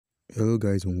Hello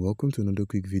guys, and welcome to another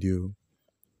quick video.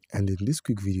 And in this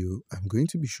quick video, I'm going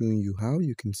to be showing you how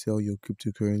you can sell your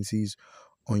cryptocurrencies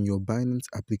on your Binance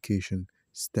application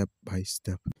step by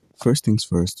step. First things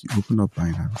first, you open up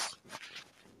Binance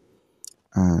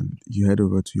and you head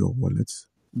over to your wallet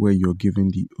where you're given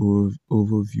the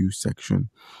overview section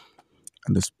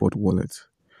and the spot wallet.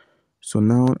 So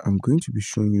now I'm going to be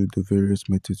showing you the various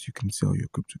methods you can sell your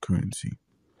cryptocurrency.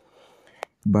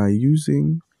 By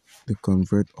using the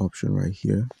convert option right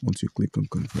here, once you click on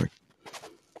convert,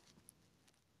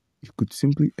 you could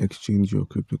simply exchange your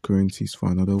cryptocurrencies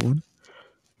for another one.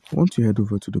 Once you head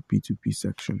over to the P2P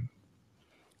section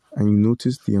and you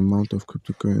notice the amount of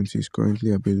cryptocurrencies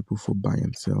currently available for buy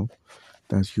and sell,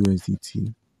 that's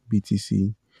USDT,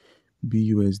 BTC,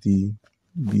 BUSD,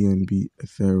 BNB,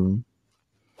 Ethereum,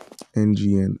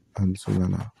 NGN, and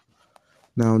Solana.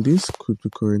 Now, these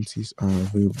cryptocurrencies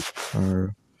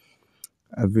are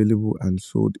available and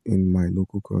sold in my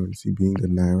local currency, being the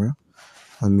Naira,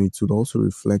 and it would also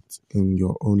reflect in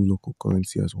your own local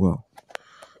currency as well.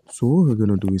 So what we're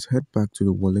going to do is head back to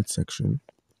the wallet section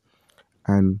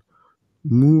and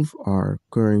move our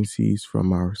currencies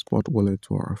from our spot wallet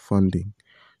to our funding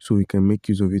so we can make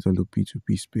use of it on the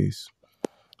P2P space.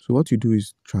 So what you do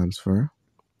is transfer,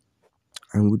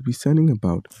 and we'll be sending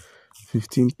about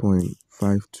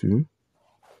 15.52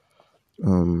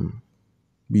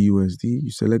 BUSD.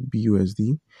 You select BUSD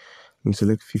and you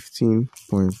select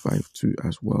 15.52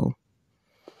 as well.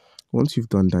 Once you've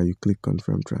done that, you click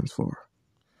confirm transfer.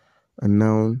 And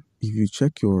now if you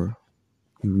check you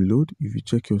reload, if you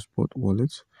check your spot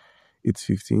wallet, it's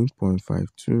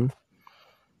 15.52.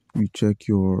 You check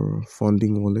your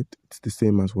funding wallet, it's the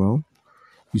same as well.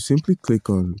 You simply click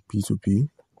on P2P,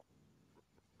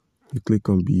 you click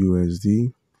on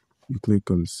BUSD, you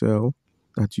click on sell,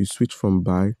 that you switch from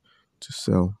buy to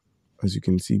sell. As you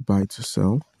can see, buy to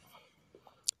sell.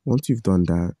 Once you've done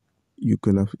that, you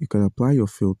can apply your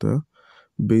filter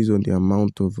based on the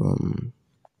amount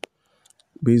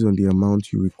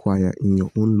you require in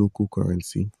your own local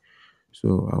currency.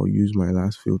 So I'll use my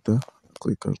last filter,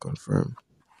 click on confirm.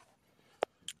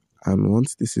 And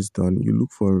once this is done, you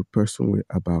look for a person with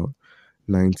about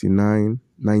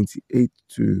 98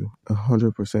 to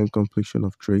 100% completion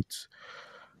of trades.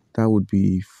 That would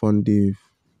be Fundiv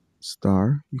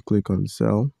Star. You click on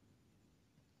sell.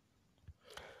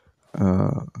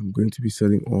 I'm going to be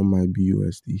selling all my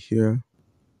BUSD here.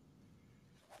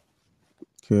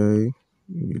 Okay,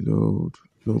 reload,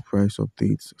 no price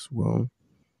updates as well.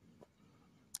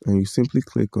 And you simply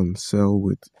click on sell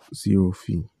with zero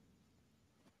fee.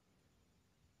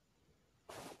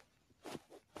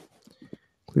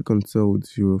 Click on sell with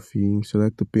zero fee,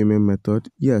 select the payment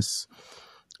method. Yes.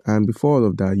 And before all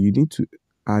of that, you need to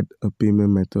add a payment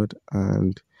method,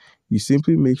 and you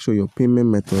simply make sure your payment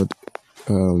method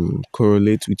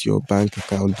correlates with your bank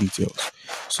account details.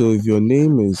 So if your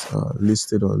name is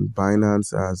listed on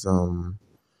Binance as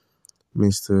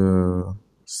Mr.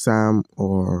 Sam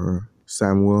or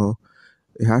Samuel,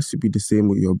 it has to be the same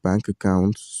with your bank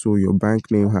account. So your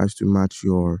bank name has to match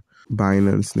your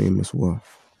Binance name as well.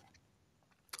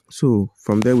 So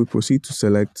from there, we proceed to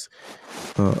select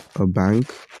a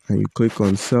bank, and you click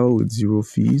on sell with zero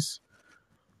fees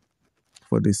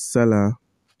for the seller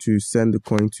to send the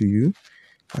coin to you.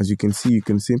 As you can see, you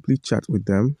can simply chat with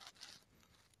them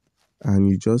and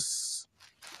you just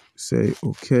say,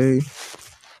 okay,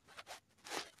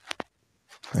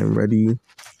 I'm ready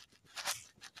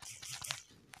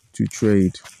to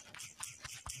trade.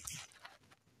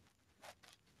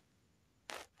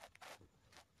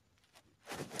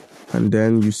 And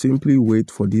then you simply wait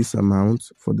for this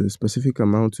amount, for the specific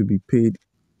amount to be paid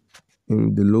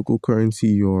in the local currency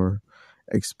you're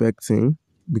expecting,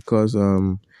 because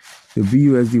the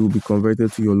BUSD will be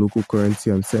converted to your local currency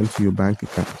and sent to your bank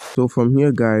account. So from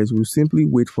here, guys, we'll simply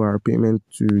wait for our payment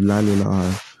to land in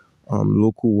our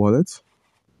local wallet.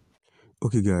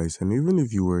 Okay, guys, and even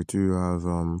if you were to have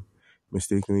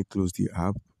mistakenly closed the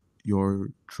app,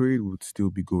 your trade would still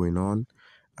be going on.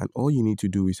 And all you need to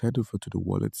do is head over to the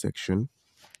wallet section,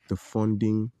 the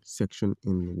funding section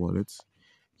in wallets.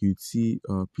 You'd see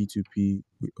P2P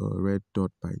with a red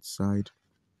dot by its side.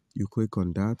 You click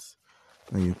on that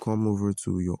and you come over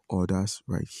to your orders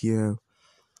right here,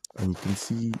 and you can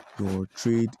see your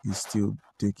trade is still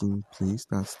taking place.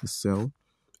 That's the sell.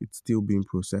 It's still being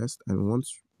processed, and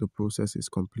once the process is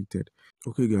completed,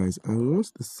 okay guys, and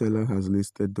once the seller has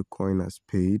listed the coin as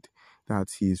paid, that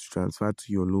he is transferred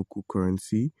to your local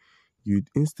currency, you'd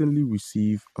instantly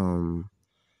receive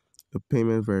the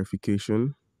payment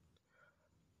verification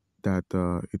that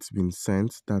it's been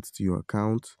sent. That's to your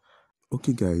account.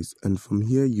 Okay guys, and from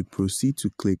here you proceed to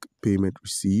click payment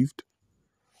received,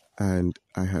 and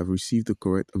I have received the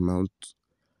correct amount.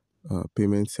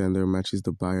 Payment sender matches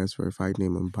the buyer's verified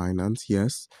name on Binance.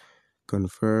 Yes.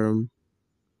 Confirm.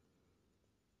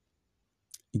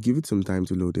 You give it some time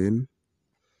to load in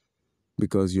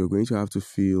because you're going to have to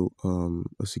fill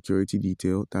a security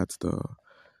detail. That's the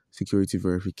security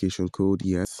verification code.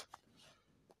 Yes.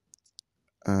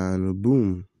 And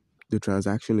boom, the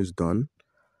transaction is done.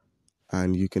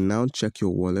 And you can now check your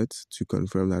wallet to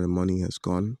confirm that the money has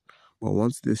gone. But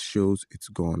once this shows it's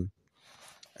gone,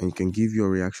 and you can give your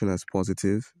reaction as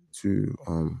positive to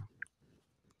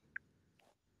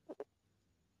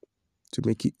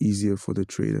make it easier for the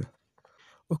trader.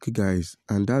 Okay guys,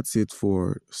 and that's it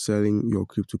for selling your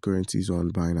cryptocurrencies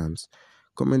on Binance.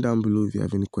 Comment down below if you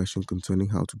have any question concerning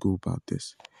how to go about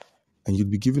this, and you'll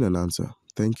be given an answer.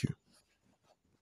 Thank you.